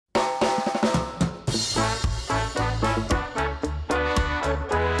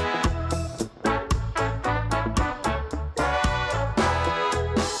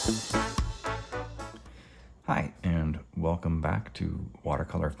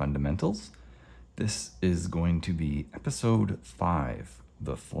fundamentals. This is going to be episode 5,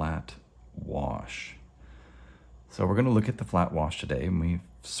 the flat wash. So we're going to look at the flat wash today, and we've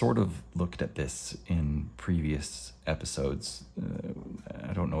sort of looked at this in previous episodes.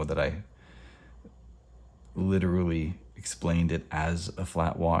 I don't know that I literally explained it as a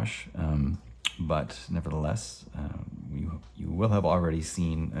flat wash, but nevertheless, you will have already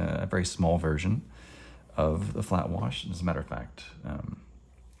seen a very small version of the flat wash. As a matter of fact,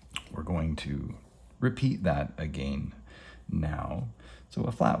 we're going to repeat that again now. So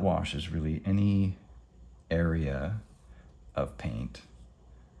a flat wash is really any area of paint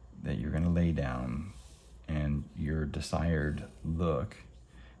that you're going to lay down, and your desired look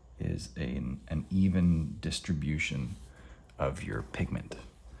is an even distribution of your pigment.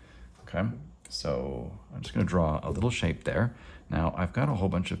 Okay, so I'm just going to draw a little shape there. Now I've got a whole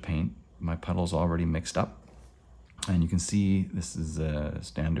bunch of paint. My puddle's already mixed up, and you can see this is a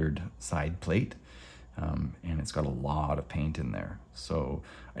standard side plate, and it's got a lot of paint in there. So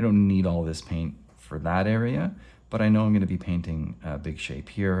I don't need all this paint for that area, but I know I'm going to be painting a big shape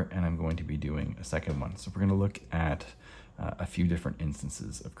here, and I'm going to be doing a second one. So we're going to look at a few different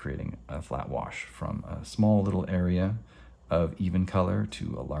instances of creating a flat wash, from a small little area of even color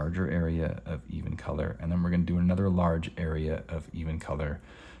to a larger area of even color, and then we're going to do another large area of even color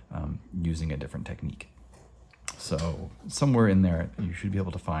using a different technique. So somewhere in there you should be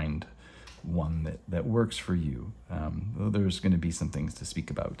able to find one that works for you. There's going to be some things to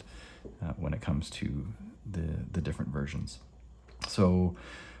speak about when it comes to the different versions. So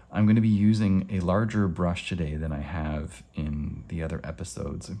I'm going to be using a larger brush today than I have in the other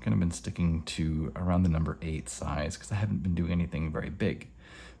episodes. I've kind of been sticking to around the number 8 size because I haven't been doing anything very big.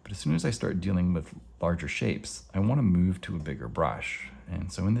 But as soon as I start dealing with larger shapes, I want to move to a bigger brush. And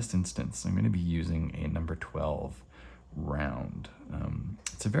so in this instance, I'm going to be using a number 12 round.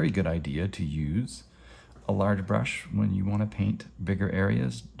 It's a very good idea to use a large brush when you want to paint bigger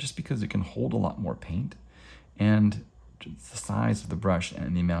areas, just because it can hold a lot more paint, and the size of the brush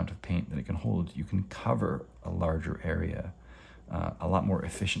and the amount of paint that it can hold, you can cover a larger area a lot more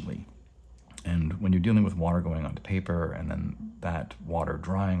efficiently. And when you're dealing with water going onto paper and then that water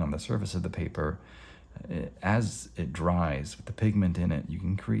drying on the surface of the paper, as it dries with the pigment in it, you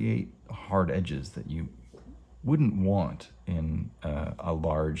can create hard edges that you wouldn't want in a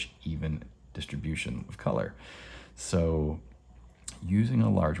large, even distribution of color. So using a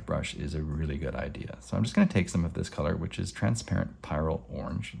large brush is a really good idea. So I'm just going to take some of this color, which is transparent pyrrole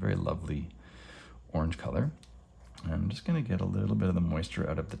orange, very lovely orange color. And I'm just going to get a little bit of the moisture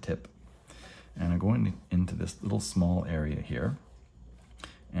out of the tip. And I'm going into this little small area here.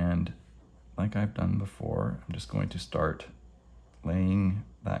 And like I've done before, I'm just going to start laying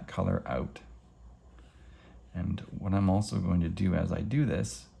that color out. And what I'm also going to do as I do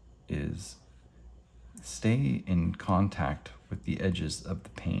this is stay in contact with the edges of the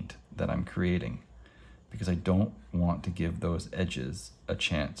paint that I'm creating, because I don't want to give those edges a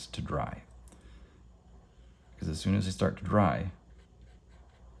chance to dry. Because as soon as they start to dry,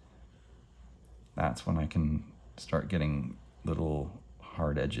 that's when I can start getting little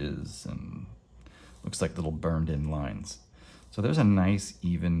hard edges and looks like little burned in lines. So there's a nice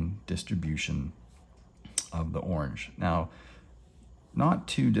even distribution of the orange. Now, not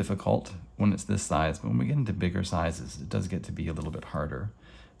too difficult when it's this size, but when we get into bigger sizes, it does get to be a little bit harder.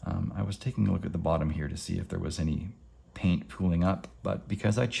 I was taking a look at the bottom here to see if there was any paint pooling up, but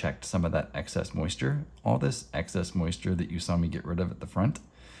because I checked some of that excess moisture, all this excess moisture that you saw me get rid of at the front,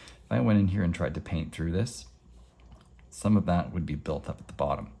 if I went in here and tried to paint through this, some of that would be built up at the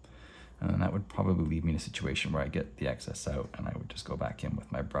bottom. And that would probably leave me in a situation where I get the excess out, and I would just go back in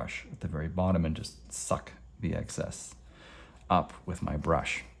with my brush at the very bottom and just suck the excess up with my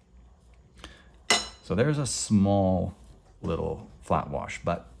brush. So there's a small little flat wash,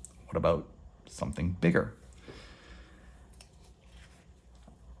 but what about something bigger?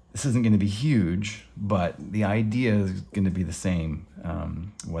 This isn't going to be huge, but the idea is going to be the same,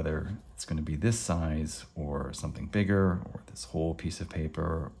 whether it's going to be this size or something bigger, or this whole piece of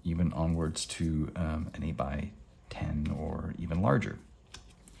paper, even onwards to an 8x10 or even larger.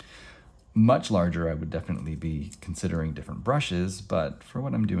 Much larger, I would definitely be considering different brushes, but for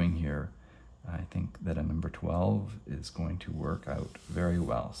what I'm doing here, I think that a number 12 is going to work out very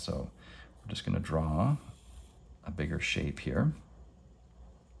well. So we're just going to draw a bigger shape here.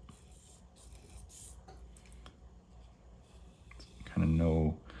 Kind of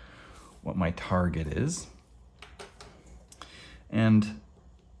know what my target is. And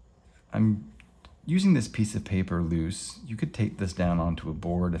I'm using this piece of paper loose, you could tape this down onto a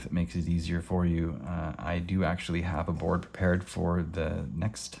board if it makes it easier for you. I do actually have a board prepared for the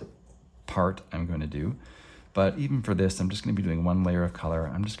next part I'm going to do. But even for this, I'm just going to be doing one layer of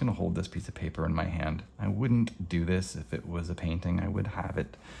color. I'm just going to hold this piece of paper in my hand. I wouldn't do this if it was a painting. I would have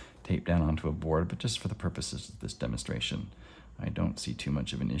it taped down onto a board, but just for the purposes of this demonstration, I don't see too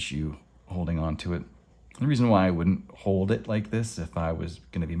much of an issue holding on to it. The reason why I wouldn't hold it like this if I was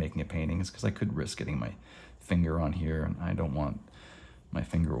going to be making a painting is because I could risk getting my finger on here, and I don't want my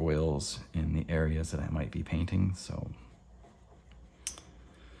finger oils in the areas that I might be painting. So,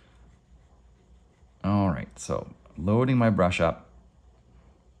 all right, so loading my brush up.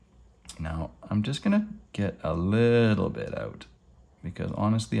 Now I'm just gonna get a little bit out because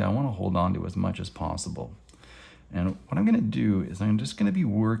honestly, I want to hold on to as much as possible. And what I'm gonna do is I'm just gonna be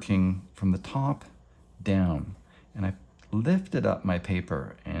working from the top down, and I lifted up my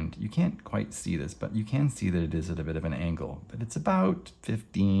paper, and you can't quite see this, but you can see that it is at a bit of an angle, but it's about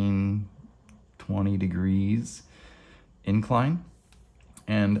 15, 20 degrees incline.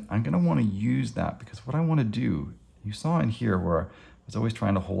 And I'm gonna wanna use that because what I wanna do, you saw in here where I was always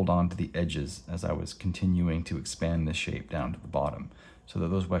trying to hold on to the edges as I was continuing to expand this shape down to the bottom so that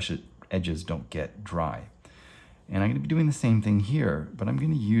those edges don't get dry. And I'm gonna be doing the same thing here, but I'm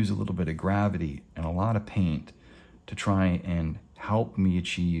gonna use a little bit of gravity and a lot of paint to try and help me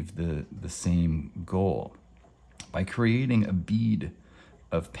achieve the same goal by creating a bead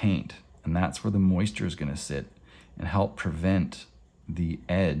of paint. And that's where the moisture is gonna sit and help prevent the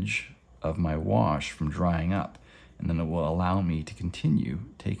edge of my wash from drying up. And then it will allow me to continue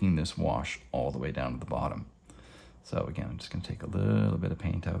taking this wash all the way down to the bottom. So again, I'm just gonna take a little bit of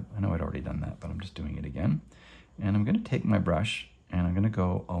paint out. I know I'd already done that, but I'm just doing it again. And I'm gonna take my brush and I'm gonna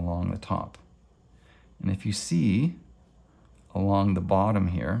go along the top. And if you see along the bottom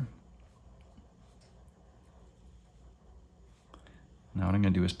here, now what I'm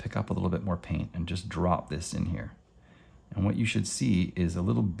gonna do is pick up a little bit more paint and just drop this in here. And what you should see is a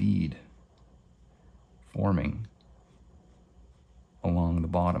little bead forming along the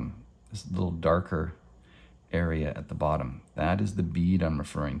bottom, this little darker area at the bottom. That is the bead I'm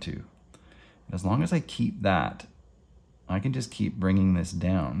referring to. And as long as I keep that, I can just keep bringing this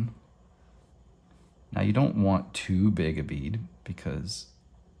down. Now you don't want too big a bead because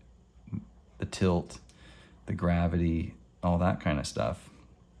the tilt, the gravity, all that kind of stuff,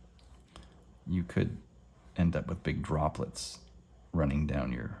 you could end up with big droplets running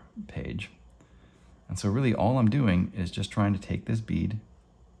down your page. And so really all I'm doing is just trying to take this bead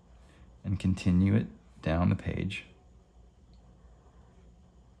and continue it down the page.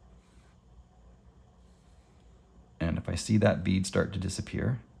 And if I see that bead start to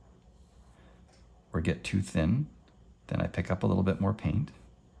disappear or get too thin, then I pick up a little bit more paint.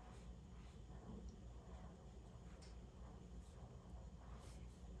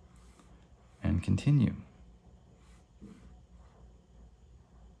 And continue.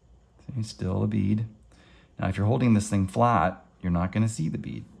 See, still a bead. Now if you're holding this thing flat, you're not going to see the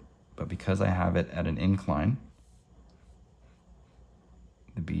bead. But because I have it at an incline,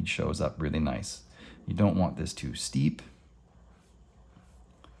 the bead shows up really nice. You don't want this too steep.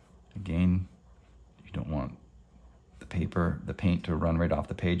 Again, you don't want the paint to run right off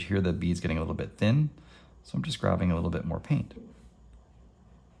the page. Here the bead's getting a little bit thin, so I'm just grabbing a little bit more paint.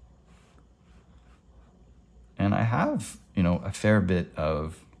 And I have, a fair bit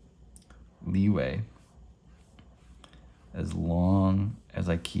of leeway as long as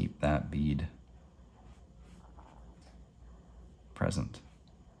I keep that bead present.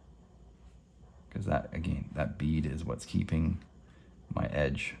 Because that bead is what's keeping my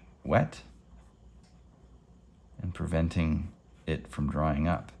edge wet and preventing it from drying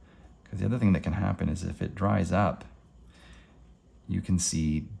up. Because the other thing that can happen is if it dries up, you can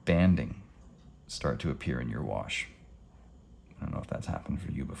see banding start to appear in your wash. I don't know if that's happened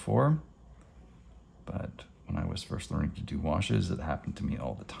for you before, but when I was first learning to do washes, it happened to me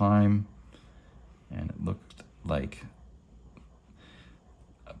all the time, and it looked like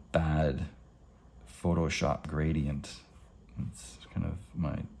a bad Photoshop gradient. It's kind of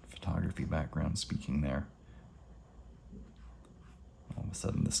my photography background speaking there. All of a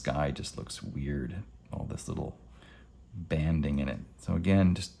sudden the sky just looks weird, all this little banding in it. So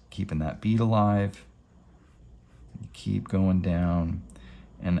again, just keeping that bead alive. You keep going down,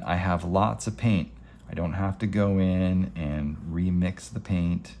 and I have lots of paint. I don't have to go in and remix the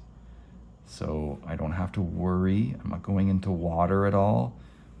paint, so I don't have to worry. I'm not going into water at all.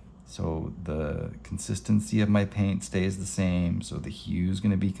 So the consistency of my paint stays the same. So the hue is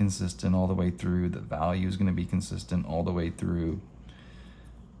going to be consistent all the way through. The value is going to be consistent all the way through.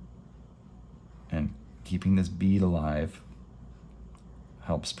 keeping this bead alive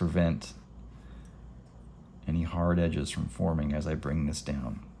helps prevent any hard edges from forming as I bring this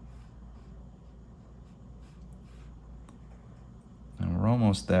down. And we're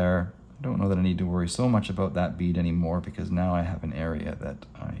almost there. I don't know that I need to worry so much about that bead anymore because now I have an area that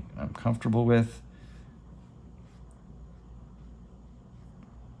I'm comfortable with.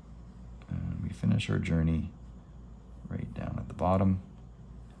 And we finish our journey right down at the bottom.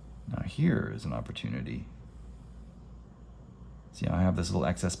 Now here is an opportunity. See how I have this little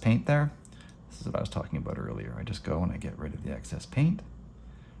excess paint there? This is what I was talking about earlier. I just go and I get rid of the excess paint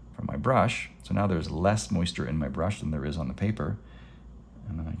from my brush. So now there's less moisture in my brush than there is on the paper.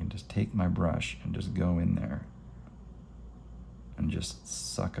 And then I can just take my brush and just go in there and just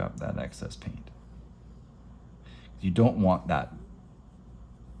suck up that excess paint. You don't want that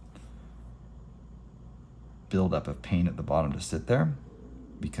buildup of paint at the bottom to sit there,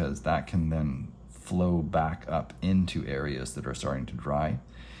 because that can then flow back up into areas that are starting to dry,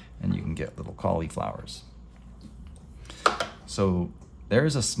 and you can get little cauliflowers. So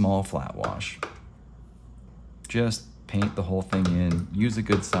there's a small flat wash. Just paint the whole thing in, use a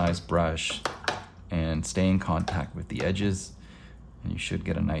good sized brush, and stay in contact with the edges, and you should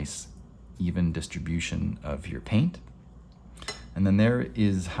get a nice even distribution of your paint. And then there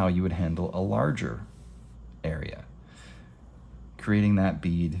is how you would handle a larger area. Creating that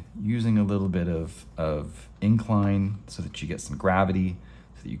bead, using a little bit of incline so that you get some gravity,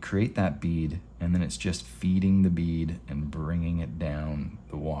 so that you create that bead, and then it's just feeding the bead and bringing it down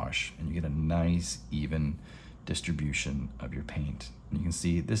the wash, and you get a nice even distribution of your paint. And you can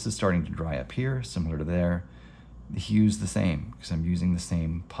see this is starting to dry up here, similar to there. The hue's the same because I'm using the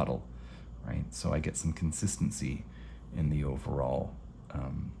same puddle, right? So I get some consistency in the overall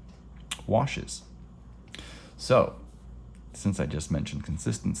washes. So since I just mentioned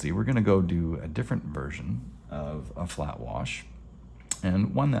consistency, we're gonna go do a different version of a flat wash,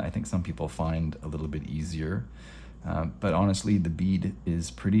 and one that I think some people find a little bit easier. But honestly, the bead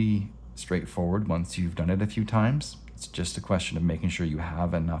is pretty straightforward once you've done it a few times. It's just a question of making sure you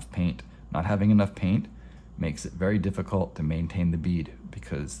have enough paint. Not having enough paint makes it very difficult to maintain the bead,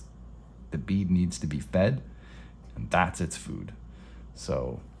 because the bead needs to be fed, and that's its food.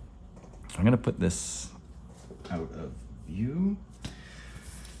 So I'm gonna put this out of view,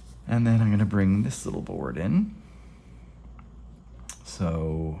 and then I'm gonna bring this little board in.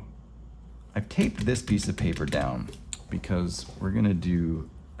 So I've taped this piece of paper down because we're gonna do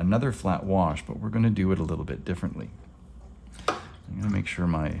another flat wash, but we're gonna do it a little bit differently. I'm gonna make sure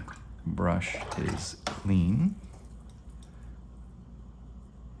my brush is clean.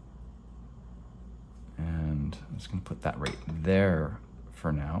 And I'm just gonna put that right there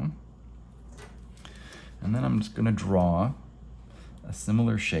for now. And then I'm just gonna draw a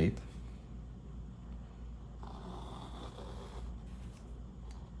similar shape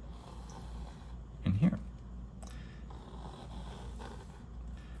in here.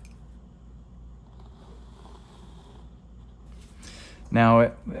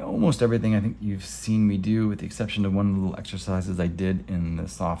 Now, almost everything I think you've seen me do, with the exception of one little exercises I did in the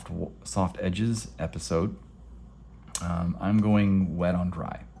soft edges episode, I'm going wet on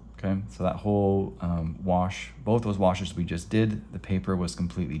dry. Okay, so that whole wash, both those washes we just did, the paper was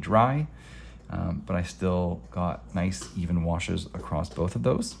completely dry, but I still got nice even washes across both of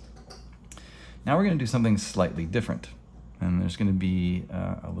those. Now we're gonna do something slightly different, and there's gonna be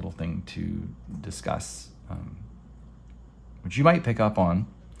a little thing to discuss, which you might pick up on.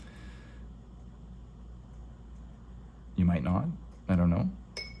 You might not, I don't know.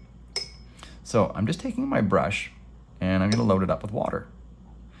 So I'm just taking my brush and I'm gonna load it up with water.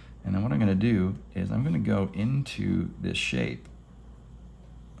 And then what I'm gonna do is I'm gonna go into this shape,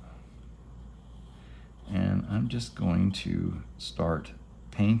 and I'm just going to start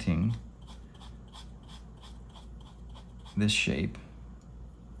painting this shape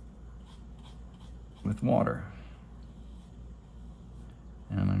with water.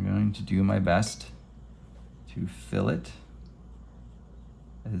 And I'm going to do my best to fill it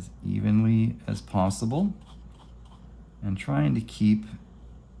as evenly as possible, and trying to keep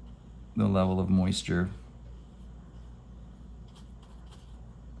the level of moisture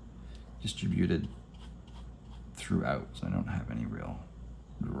distributed throughout, so I don't have any real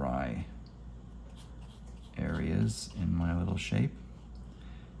dry areas in my little shape.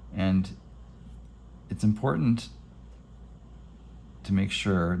 And it's important to make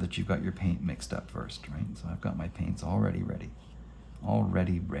sure that you've got your paint mixed up first, right? So I've got my paints already ready.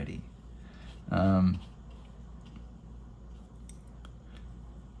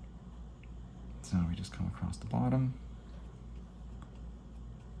 So we just come across the bottom.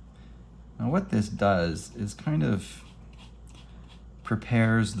 Now what this does is kind of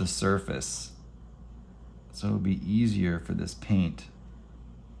prepares the surface so it'll be easier for this paint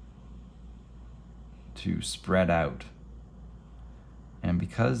to spread out. And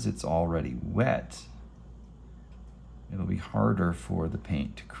because it's already wet, it'll be harder for the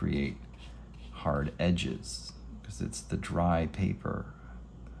paint to create hard edges because it's the dry paper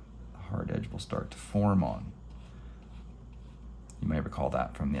the hard edge will start to form on. You may recall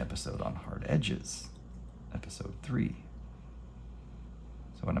that from the episode on hard edges, episode 3.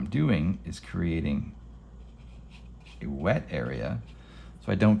 So what I'm doing is creating a wet area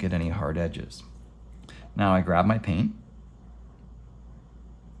so I don't get any hard edges. Now I grab my paint.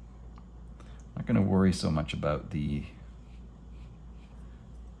 I'm not going to worry so much about the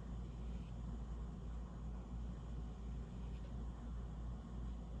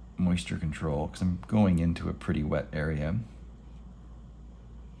moisture control because I'm going into a pretty wet area.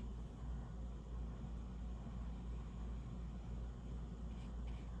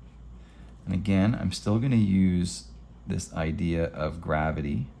 And again, I'm still going to use this idea of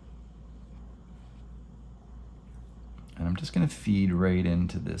gravity. And I'm just going to feed right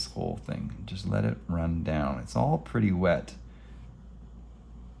into this whole thing. Just let it run down. It's all pretty wet.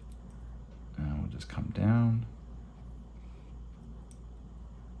 And we'll just come down.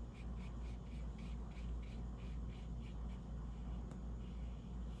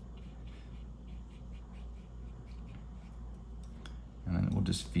 And then we'll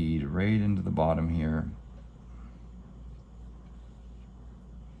just feed right into the bottom here.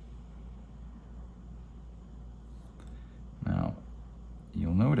 Now,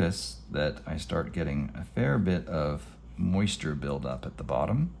 you'll notice that I start getting a fair bit of moisture buildup at the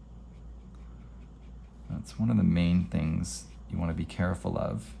bottom. That's one of the main things you want to be careful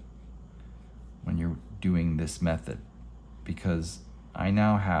of when you're doing this method, because I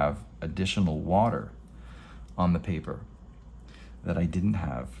now have additional water on the paper that I didn't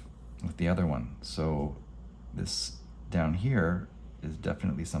have with the other one. So this down here is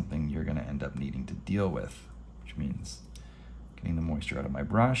definitely something you're going to end up needing to deal with, which means getting the moisture out of my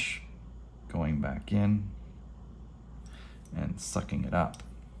brush, going back in, and sucking it up.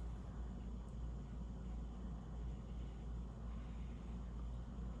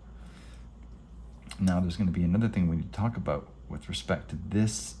 Now there's going to be another thing we need to talk about with respect to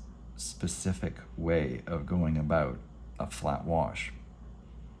this specific way of going about a flat wash.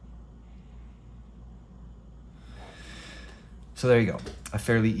 So there you go, a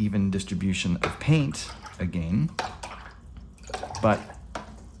fairly even distribution of paint again, but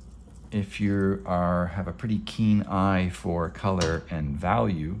if you have a pretty keen eye for color and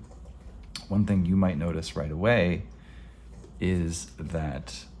value, one thing you might notice right away is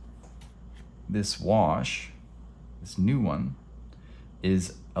that this wash, this new one,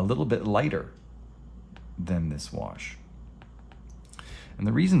 is a little bit lighter than this wash. And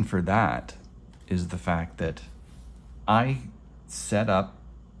the reason for that is the fact that I set up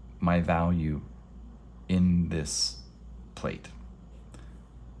my value in this plate.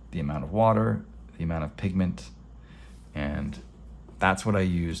 The amount of water, the amount of pigment, and that's what I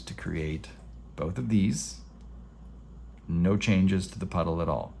used to create both of these. No changes to the puddle at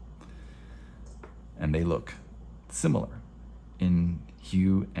all. And they look similar in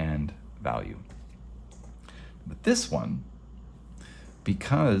hue and value. But this one,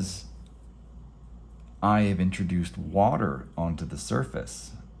 because I have introduced water onto the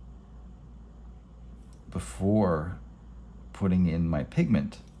surface before putting in my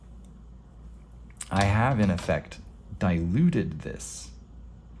pigment, I have in effect diluted this.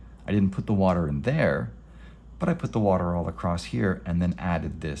 I didn't put the water in there, but I put the water all across here and then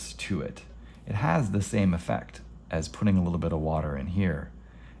added this to it. It has the same effect as putting a little bit of water in here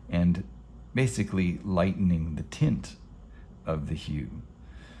and basically lightening the tint of the hue.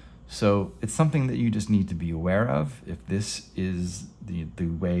 So it's something that you just need to be aware of. If this is the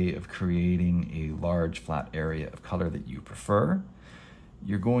way of creating a large flat area of color that you prefer,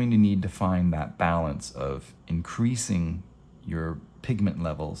 you're going to need to find that balance of increasing your pigment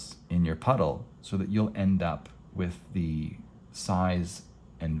levels in your puddle so that you'll end up with the size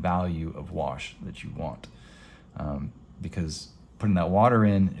and value of wash that you want. Because putting that water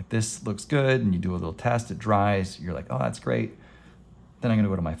in, if this looks good and you do a little test, it dries, you're like, oh, that's great. Then I'm gonna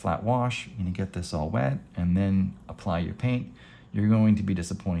go to my flat wash, you're gonna get this all wet and then apply your paint. You're going to be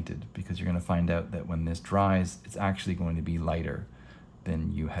disappointed because you're gonna find out that when this dries, it's actually going to be lighter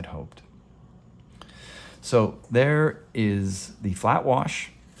than you had hoped. So there is the flat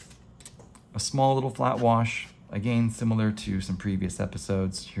wash, a small little flat wash, again, similar to some previous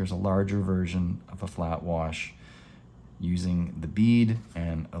episodes. Here's a larger version of a flat wash. using the bead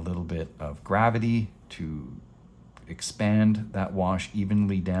and a little bit of gravity to expand that wash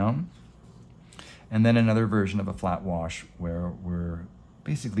evenly down. And then another version of a flat wash where we're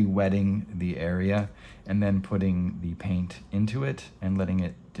basically wetting the area and then putting the paint into it and letting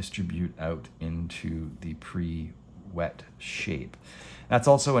it distribute out into the pre-wet shape. That's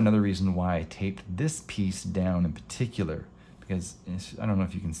also another reason why I taped this piece down in particular, because I don't know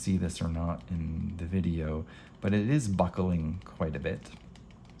if you can see this or not in the video, but it is buckling quite a bit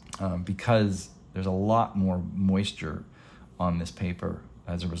because there's a lot more moisture on this paper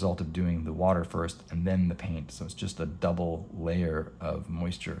as a result of doing the water first and then the paint. So it's just a double layer of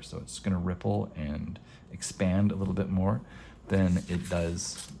moisture. So it's gonna ripple and expand a little bit more than it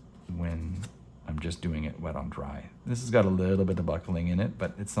does when I'm just doing it wet on dry. This has got a little bit of buckling in it,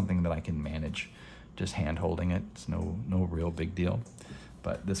 but it's something that I can manage just hand holding it. It's no real big deal,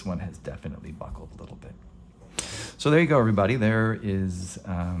 but this one has definitely buckled a little bit. So there you go, everybody. There is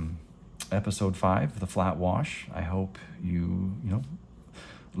episode 5, the flat wash. I hope you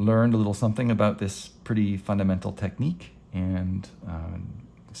learned a little something about this pretty fundamental technique, and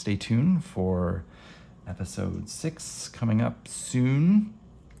stay tuned for episode 6 coming up soon.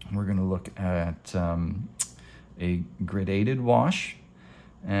 We're going to look at a gradated wash,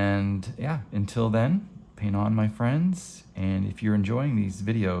 and yeah, until then, paint on, my friends. And if you're enjoying these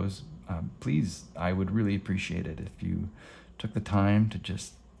videos, please, I would really appreciate it if you took the time to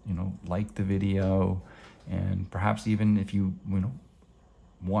just like the video, and perhaps even if you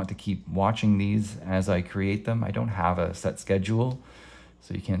want to keep watching these as I create them. I don't have a set schedule,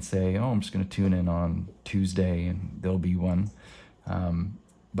 so you can't say, oh, I'm just going to tune in on Tuesday and there'll be one.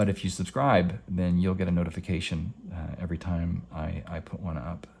 But if you subscribe, then you'll get a notification every time I put one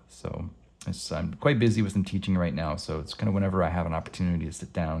up. So I'm quite busy with some teaching right now, so it's kind of whenever I have an opportunity to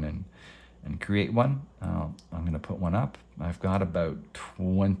sit down and create one, I'm going to put one up. I've got about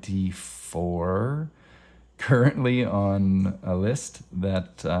 24 currently on a list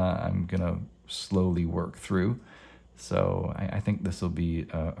that I'm gonna slowly work through. So I think this will be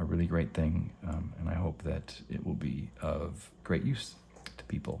a really great thing, and I hope that it will be of great use to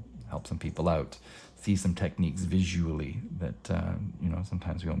people, help some people out, see some techniques visually that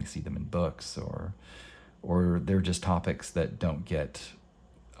sometimes we only see them in books, or they're just topics that don't get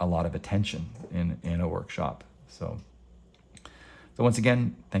a lot of attention in a workshop. So once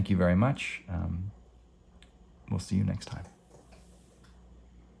again, thank you very much. We'll see you next time.